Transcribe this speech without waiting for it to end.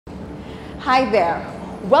Hi there.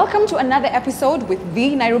 Welcome to another episode with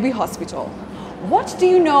the Nairobi Hospital. What do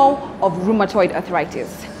you know of rheumatoid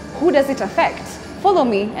arthritis? Who does it affect? Follow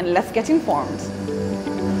me and let's get informed.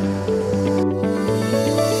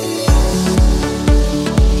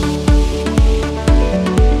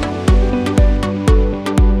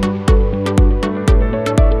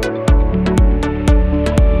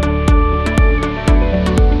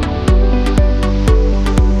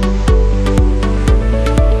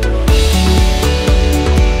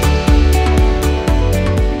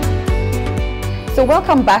 So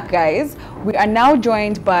welcome back, guys. We are now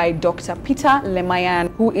joined by Dr. Peter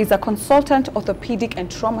Lemayian, who is a consultant orthopedic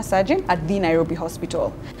and trauma surgeon at the Nairobi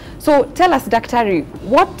Hospital. So tell us, Daktari,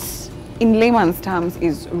 what in layman's terms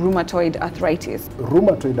is rheumatoid arthritis?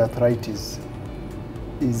 Rheumatoid arthritis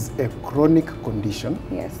is a chronic condition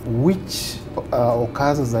which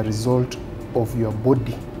occurs as a result of your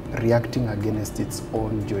body reacting against its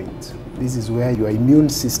own joints. This is where your immune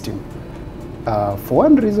system, for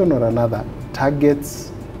one reason or another,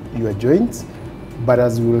 targets your joints, but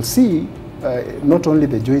as we will see, not only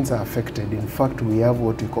the joints are affected. In fact, we have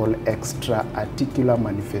what we call extra-articular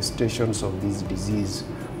manifestations of this disease,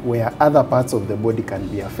 where other parts of the body can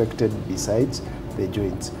be affected besides the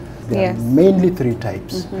joints. There are mainly three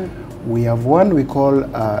types. We have one we call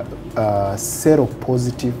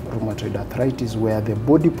seropositive rheumatoid arthritis, where the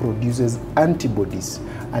body produces antibodies,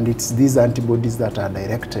 and it's these antibodies that are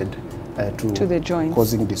directed to the joints,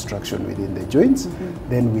 causing destruction within the joints.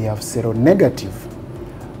 Then we have seronegative.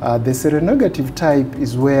 The seronegative type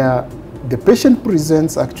is where the patient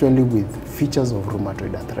presents actually with features of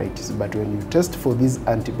rheumatoid arthritis, but when you test for these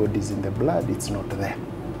antibodies in the blood, it's not there.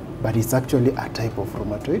 But it's actually a type of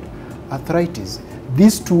rheumatoid arthritis.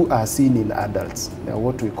 These two are seen in adults. They are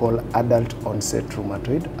what we call adult onset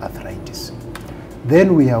rheumatoid arthritis.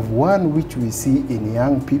 Then we have one which we see in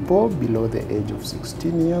young people below the age of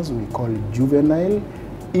 16 years. We call it juvenile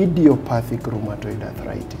idiopathic rheumatoid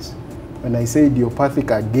arthritis. When I say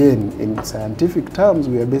idiopathic, again, in scientific terms,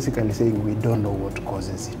 we are basically saying we don't know what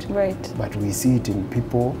causes it. Right. But we see it in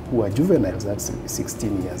people who are juveniles, that's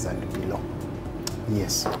 16 years and below.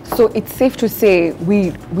 Yes. So it's safe to say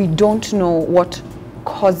we don't know what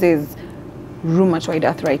causes rheumatoid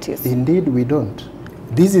arthritis? Indeed, we don't.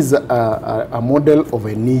 This is a model of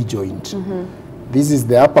a knee joint. This is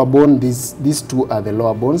the upper bone, these two are the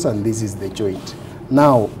lower bones, and this is the joint.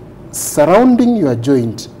 Now, surrounding your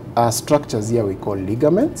joint are structures here we call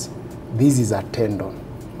ligaments. This is a tendon,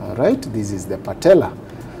 all right? This is the patella.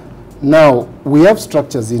 Now, we have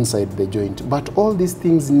structures inside the joint, but all these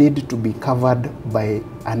things need to be covered by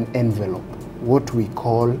an envelope, what we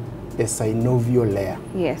call a synovial layer.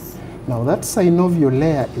 Yes. Now that synovial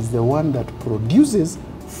layer is the one that produces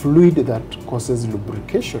fluid that causes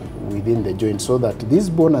lubrication within the joint, so that this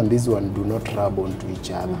bone and this one do not rub onto each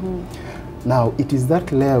other. Now it is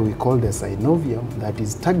that layer we call the synovium that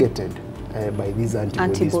is targeted by these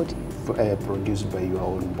antibodies produced by your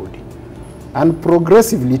own body. And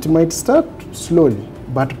progressively, it might start slowly,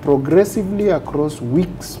 but progressively across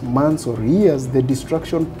weeks, months or years, the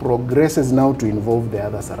destruction progresses now to involve the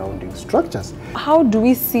other surrounding structures. How do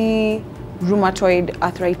we see rheumatoid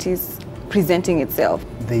arthritis presenting itself?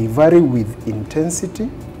 They vary with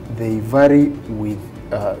intensity, they vary with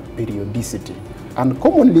periodicity. And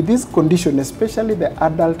commonly this condition, especially the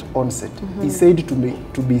adult onset, is said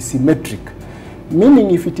to be symmetric.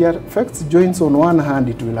 Meaning if it affects joints on one hand,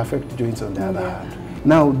 it will affect joints on the other hand.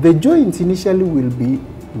 Now, the joints initially will be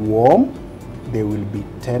warm, they will be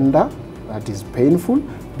tender, that is painful,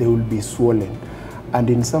 they will be swollen. And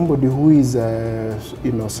in somebody who is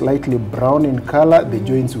slightly brown in color, the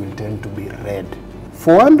joints will tend to be red.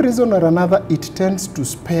 For one reason or another, it tends to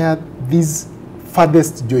spare these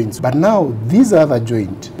farthest joints. But now, these other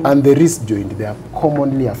joints and the wrist joint, they are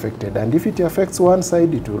commonly affected. And if it affects one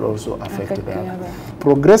side, it will also affect the other.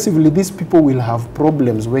 Progressively, these people will have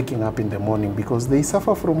problems waking up in the morning because they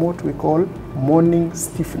suffer from what we call morning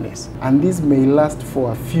stiffness. And this may last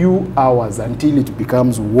for a few hours until it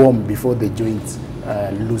becomes warm before the joints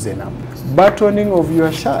loosen up. Buttoning of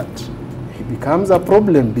your shirt becomes a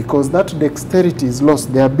problem because that dexterity is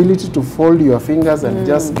lost. The ability to fold your fingers and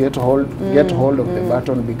just get hold of the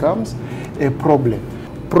button becomes a problem.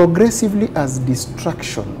 Progressively, as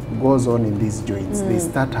destruction goes on in these joints, they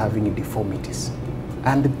start having deformities.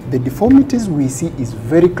 And the deformities we see is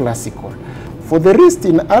very classical. For the wrist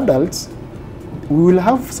in adults, we will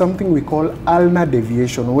have something we call ulnar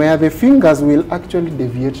deviation, where the fingers will actually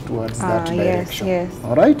deviate towards that direction.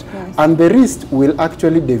 All right? And the wrist will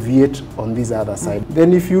actually deviate on this other side.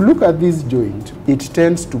 Then if you look at this joint, it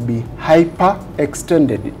tends to be hyper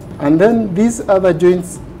extended. And then these other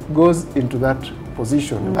joints goes into that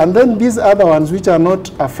position. And then these other ones which are not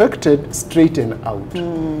affected straighten out.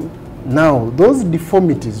 Now, those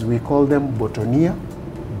deformities, we call them Bottonia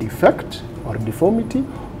defect or deformity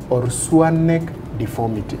or swan neck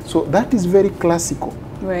deformity. So that is very classical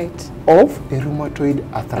of a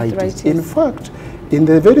rheumatoid arthritis. In fact, in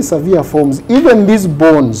the very severe forms, even these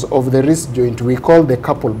bones of the wrist joint, we call the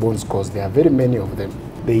carpal bones because there are very many of them,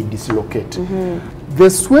 they dislocate. The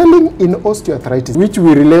swelling in osteoarthritis, which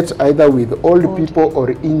we relate either with old people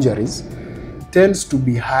or injuries, tends to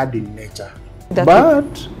be hard in nature.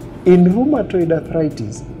 But in rheumatoid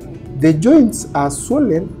arthritis, the joints are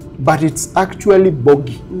swollen, but it's actually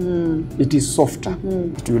boggy. It is softer.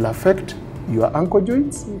 It will affect your ankle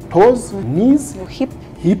joints, toes, knees, your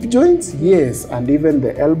hip joints, yes, and even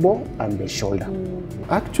the elbow and the shoulder.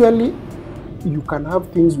 Actually, you can have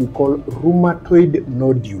things we call rheumatoid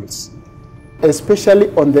nodules, especially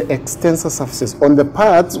on the extensor surfaces, on the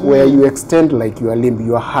parts where you extend like your limb,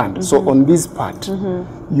 your hand. So on this part,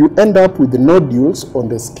 you end up with the nodules on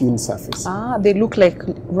the skin surface. They look like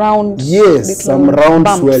round. Yes, some round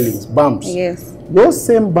swellings, bumps. Yes. Those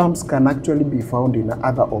same bumps can actually be found in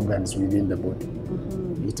other organs within the body.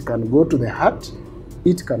 It can go to the heart,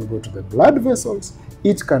 it can go to the blood vessels,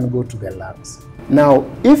 it can go to the lungs. Now,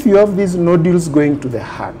 if you have these nodules going to the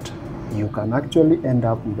heart, you can actually end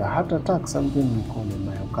up with a heart attack, something we call a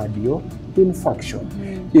myocardial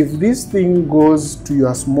infarction. If this thing goes to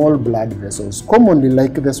your small blood vessels, commonly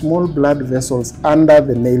like the small blood vessels under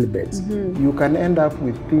the nail beds, you can end up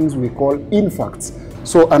with things we call infarcts.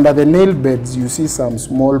 So under the nail beds, you see some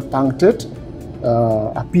small punctate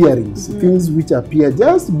appearings, things which appear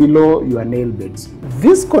just below your nail beds.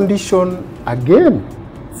 This condition, again,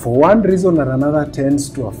 for one reason or another, tends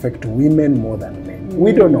to affect women more than men.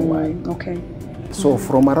 We don't know why. So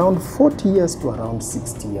from around 40 years to around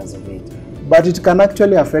 60 years of age. But it can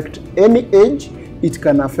actually affect any age, it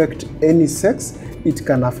can affect any sex, it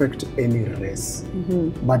can affect any race.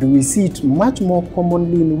 But we see it much more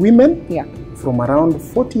commonly in women from around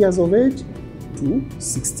 40 years of age to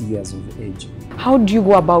 60 years of age. How do you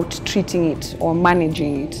go about treating it or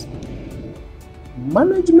managing it?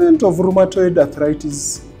 Management of rheumatoid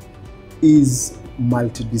arthritis is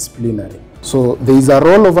multidisciplinary. So there is a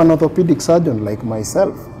role of an orthopedic surgeon like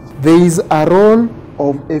myself. There is a role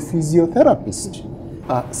of a physiotherapist,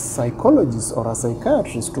 a psychologist or a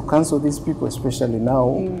psychiatrist to counsel these people, especially now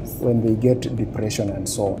when they get depression and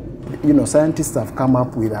so on. You know, scientists have come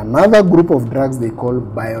up with another group of drugs they call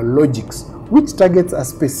biologics, which targets a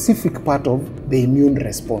specific part of the immune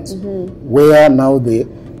response, where now the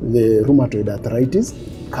rheumatoid arthritis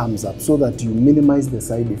comes up, so that you minimize the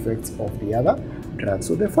side effects of the other drugs.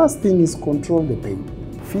 So the first thing is control the pain.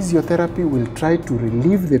 Physiotherapy will try to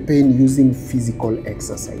relieve the pain using physical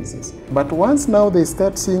exercises. But once now they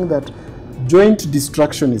start seeing that joint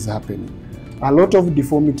destruction is happening, a lot of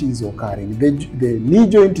deformity is occurring, the knee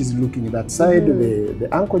joint is looking that side, the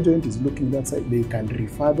ankle joint is looking that side, they can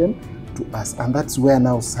refer them to us, and that's where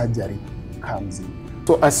now surgery comes in.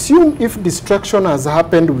 So assume if destruction has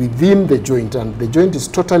happened within the joint and the joint is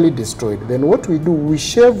totally destroyed, then what we do, we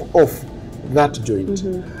shave off that joint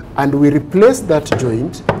and we replace that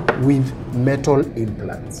joint with metal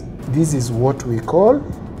implants. This is what we call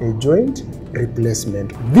a joint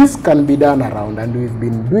replacement. This can be done around, and we've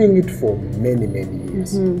been doing it for many, many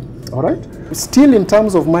years. All right? Still, in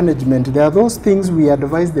terms of management, there are those things we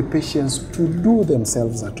advise the patients to do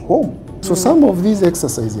themselves at home. So some of these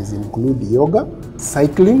exercises include yoga,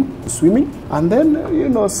 cycling, swimming, and then, you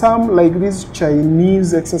know, some like these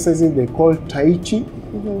Chinese exercises they call Tai Chi.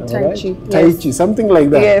 Tai Chi. Tai Chi, something like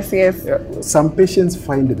that. Yes, yes. Some patients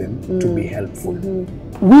find them to be helpful.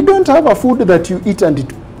 We don't have a food that you eat and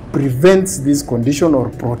it prevents this condition or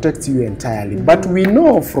protects you entirely. But we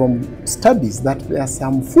know from studies that there are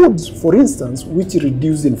some foods, for instance, which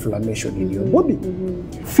reduce inflammation in your body.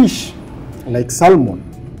 Fish, like salmon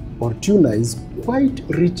or tuna, is quite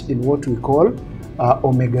rich in what we call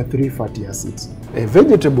omega-3 fatty acids.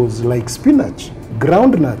 Vegetables like spinach,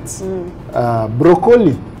 groundnuts,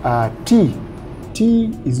 broccoli, tea.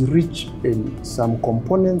 Tea is rich in some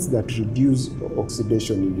components that reduce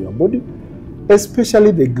oxidation in your body,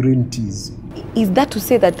 especially the green teas. Is that to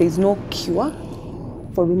say that there is no cure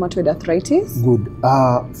for rheumatoid arthritis? Good.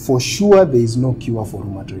 For sure, there is no cure for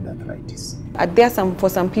rheumatoid arthritis. For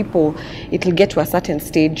some people, it will get to a certain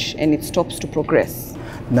stage and it stops to progress.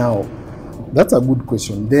 Now, that's a good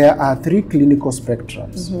question. There are 3 clinical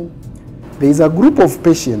spectrums. There is a group of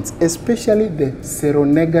patients, especially the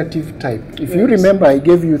seronegative type. If you remember, I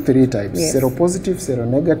gave you 3 types, seropositive,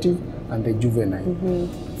 seronegative, and the juvenile.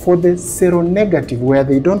 For the seronegative, where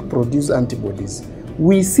they don't produce antibodies,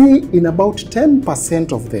 we see in about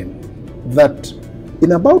 10% of them that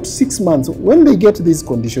in about 6 months, when they get this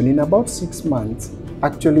condition, in about 6 months,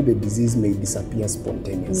 actually the disease may disappear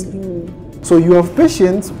spontaneously. So you have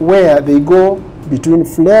patients where they go between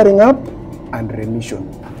flaring up and remission.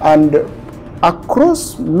 And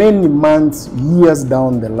across many months, years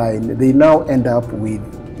down the line, they now end up with,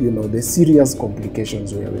 the serious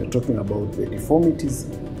complications where we're talking about the deformities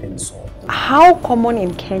and so on. How common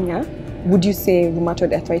in Kenya would you say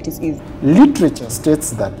rheumatoid arthritis is? Literature states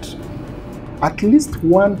that at least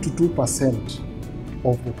 1 to 2%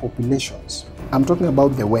 of the populations, I'm talking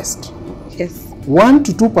about the West, Yes. 1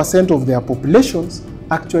 to 2% of their populations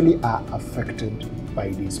actually are affected by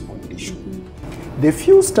this condition. The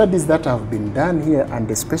few studies that have been done here, and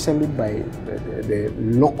especially by the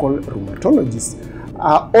local rheumatologists,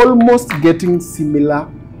 are almost getting similar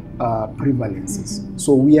prevalences.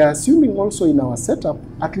 So we are assuming also in our setup,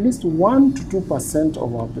 at least 1 to 2%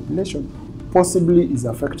 of our population possibly is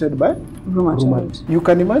affected by rheumatoid. You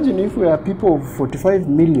can imagine if we are people of 45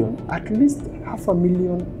 million, at least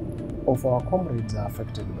 500,000 of our comrades are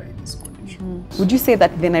affected by this condition. Would you say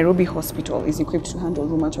that the Nairobi hospital is equipped to handle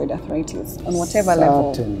rheumatoid arthritis on whatever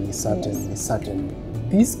level? Certainly.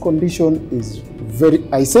 This condition is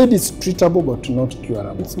I said it's treatable but not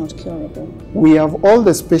curable. It's not curable. We have all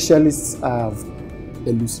the specialists I've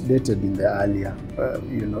elucidated in the earlier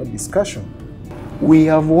discussion. We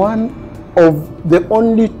have one of the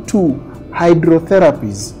only 2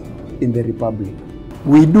 hydrotherapies in the Republic.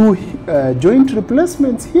 We do joint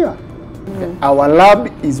replacements here. Our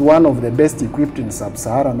lab is one of the best equipped in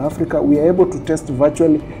sub-Saharan Africa. We are able to test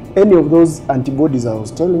virtually any of those antibodies I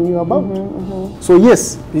was telling you about. So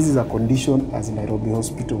yes, this is a condition as Nairobi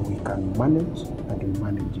Hospital we can manage, and we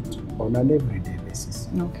manage it on an everyday basis.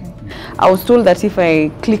 Okay. I was told that if I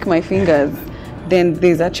click my fingers, then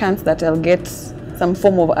there's a chance that I'll get some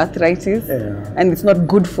form of arthritis, and it's not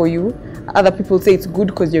good for you. Other people say it's good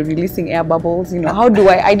because you're releasing air bubbles. How do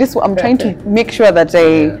I'm trying to make sure that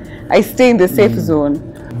I stay in the safe zone.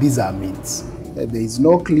 These are myths. There is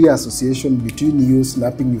no clear association between you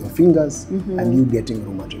snapping your fingers and you getting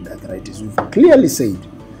rheumatoid arthritis. We've clearly said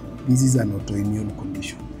this is an autoimmune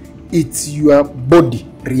condition. It's your body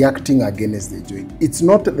reacting against the joint. It's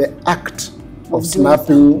not the act of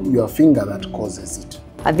snapping your finger that causes it.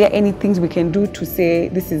 Are there any things we can do to say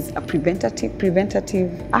this is a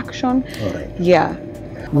preventative action? All right. Yeah.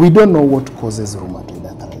 We don't know what causes rheumatoid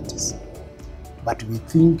arthritis, but we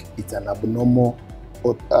think it's an abnormal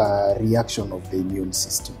reaction of the immune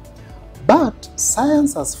system. But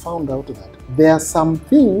science has found out that there are some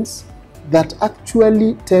things that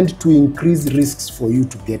actually tend to increase risks for you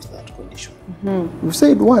to get that condition. We've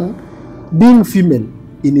said one, being female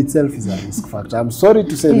in itself is a risk factor. I'm sorry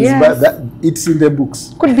to say this, but it's in the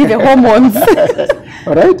books. Could be the hormones.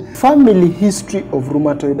 All right? Family history of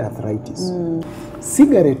rheumatoid arthritis,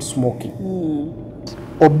 cigarette smoking,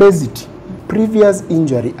 obesity, previous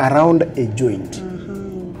injury around a joint.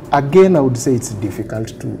 Again, I would say it's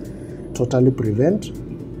difficult to totally prevent,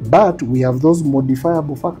 but we have those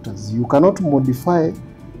modifiable factors. You cannot modify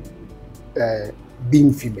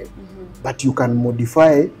being female, but you can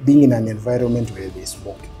modify being in an environment where they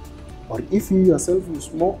smoke. Or if you yourself you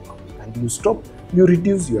smoke and you stop, you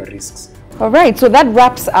reduce your risks. All right, so that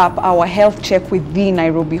wraps up our health check with the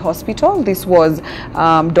Nairobi Hospital. This was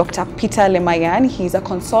Dr. Peter Lemayian. He's a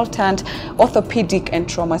consultant orthopedic and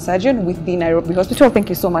trauma surgeon with the Nairobi Hospital. Thank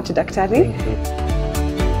you so much, Dr. Thank you.